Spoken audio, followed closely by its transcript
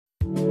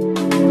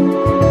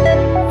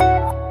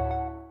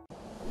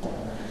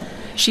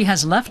She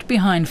has left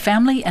behind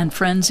family and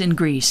friends in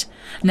Greece.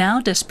 Now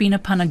Despina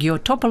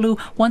Panagiotopoulou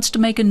wants to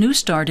make a new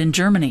start in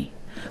Germany.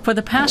 For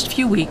the past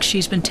few weeks,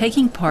 she's been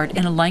taking part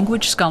in a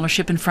language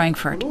scholarship in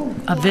Frankfurt.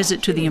 A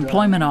visit to the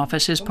employment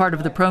office is part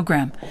of the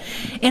program.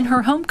 In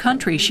her home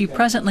country, she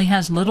presently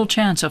has little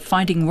chance of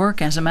finding work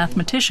as a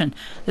mathematician.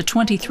 The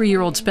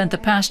 23-year-old spent the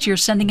past year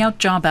sending out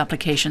job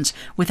applications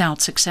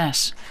without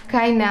success.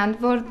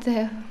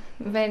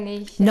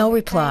 No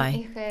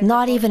reply,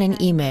 not even an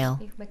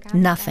email,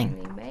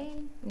 nothing.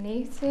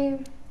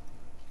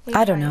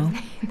 I don't know.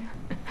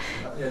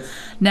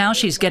 Now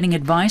she's getting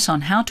advice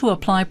on how to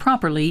apply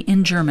properly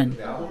in German.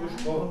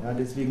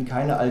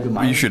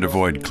 You should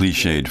avoid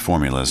cliched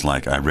formulas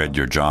like "I read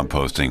your job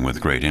posting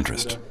with great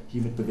interest."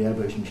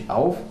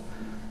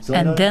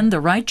 And then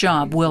the right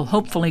job will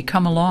hopefully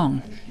come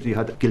along.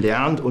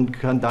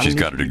 She's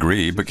got a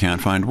degree but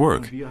can't find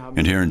work.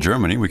 And here in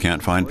Germany, we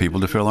can't find people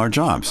to fill our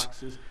jobs.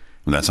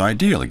 Well, that's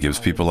ideal. It gives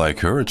people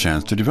like her a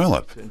chance to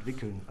develop.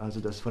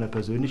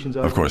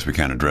 Of course, we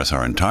can't address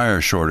our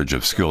entire shortage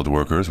of skilled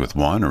workers with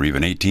 1 or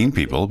even 18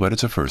 people, but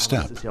it's a first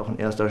step.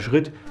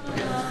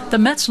 The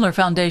Metzler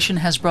Foundation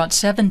has brought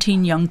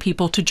 17 young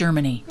people to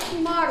Germany.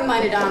 Guten Morgen,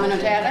 meine Damen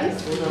und Herren.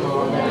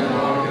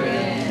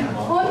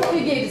 Und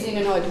wie geht es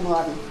Ihnen heute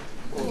Morgen?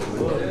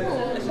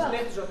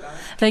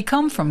 They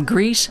come from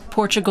Greece,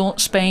 Portugal,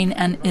 Spain,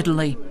 and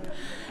Italy.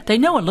 They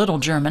know a little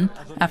German.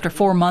 After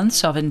 4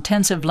 months of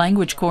intensive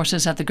language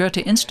courses at the Goethe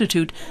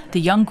Institute,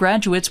 the young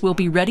graduates will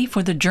be ready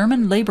for the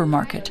German labor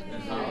market.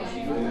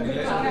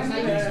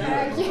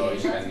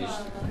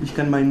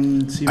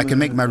 I can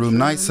make my room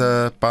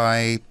nicer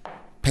by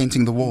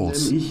painting the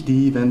walls.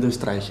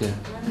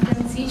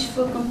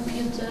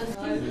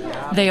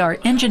 They are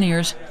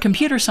engineers,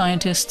 computer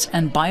scientists,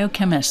 and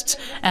biochemists,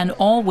 and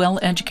all well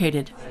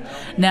educated.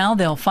 Now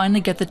they'll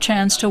finally get the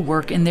chance to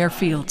work in their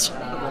fields.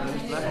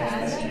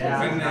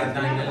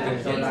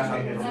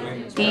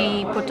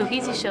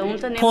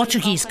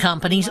 Portuguese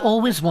companies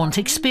always want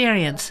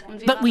experience,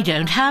 but we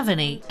don't have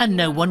any, and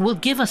no one will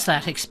give us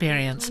that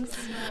experience.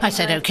 I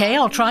said, okay,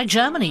 I'll try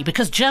Germany,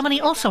 because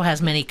Germany also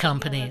has many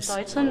companies.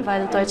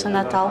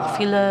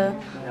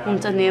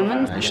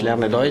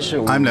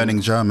 I'm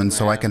learning German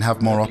so I can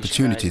have more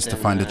opportunities to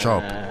find a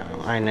job.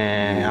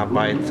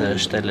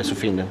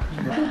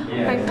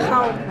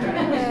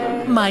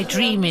 My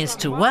dream is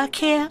to work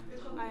here,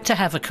 to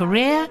have a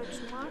career,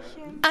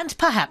 and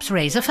perhaps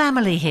raise a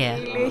family here.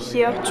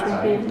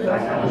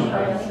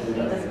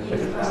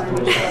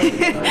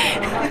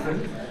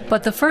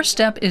 But the first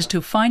step is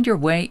to find your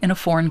way in a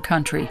foreign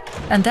country,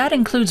 and that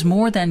includes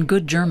more than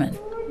good German.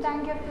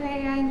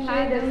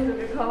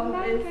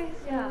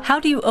 How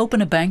do you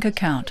open a bank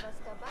account?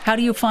 How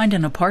do you find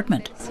an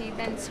apartment?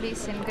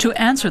 To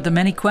answer the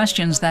many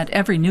questions that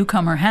every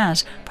newcomer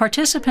has,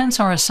 participants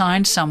are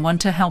assigned someone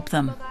to help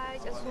them.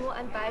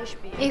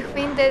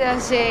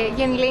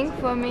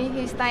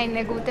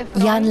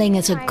 Janling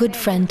is a good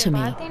friend to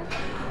me.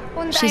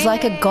 She's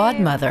like a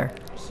godmother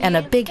and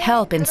a big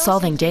help in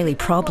solving daily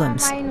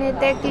problems.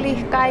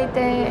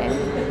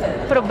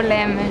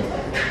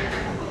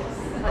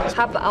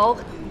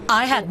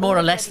 I had more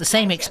or less the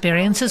same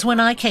experience as when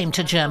I came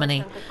to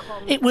Germany.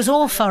 It was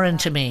all foreign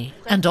to me,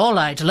 and all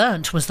I'd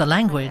learnt was the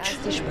language.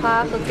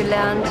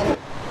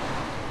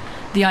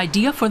 The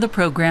idea for the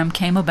program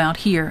came about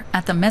here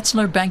at the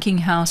Metzler banking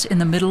house in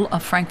the middle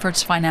of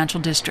Frankfurt's financial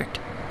district.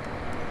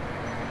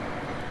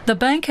 The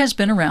bank has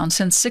been around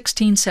since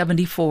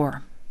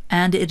 1674,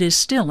 and it is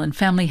still in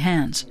family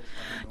hands.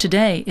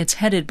 Today,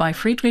 it's headed by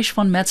Friedrich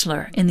von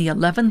Metzler in the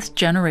 11th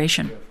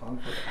generation.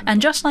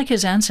 And just like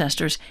his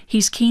ancestors,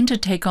 he's keen to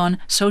take on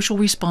social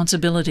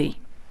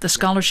responsibility. The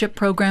scholarship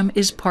program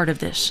is part of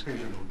this.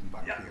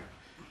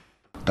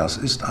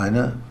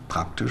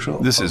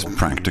 This is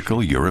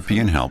practical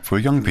European help for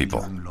young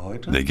people.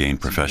 They gain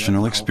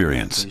professional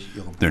experience.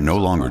 They're no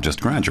longer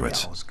just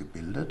graduates.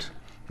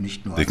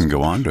 They can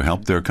go on to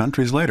help their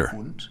countries later,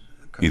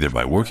 either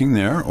by working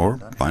there or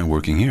by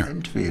working here.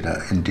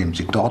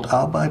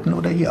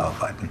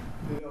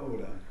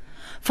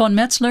 Von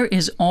Metzler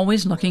is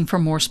always looking for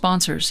more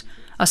sponsors.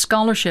 A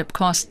scholarship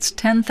costs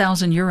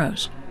 10,000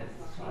 euros.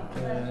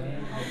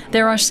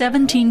 There are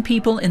 17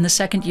 people in the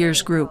second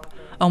year's group.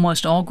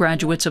 Almost all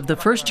graduates of the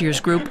first year's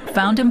group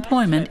found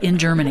employment in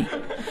Germany.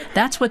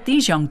 That's what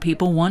these young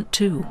people want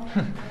too.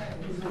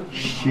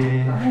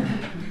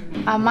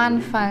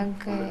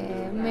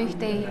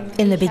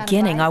 In the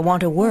beginning, I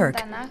want to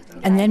work,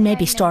 and then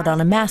maybe start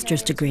on a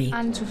master's degree.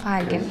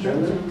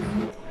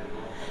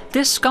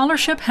 This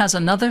scholarship has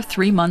another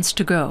 3 months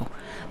to go.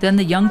 Then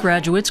the young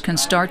graduates can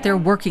start their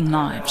working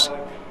lives.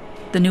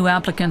 The new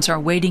applicants are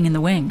waiting in the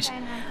wings.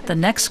 The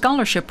next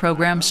scholarship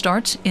program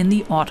starts in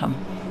the autumn.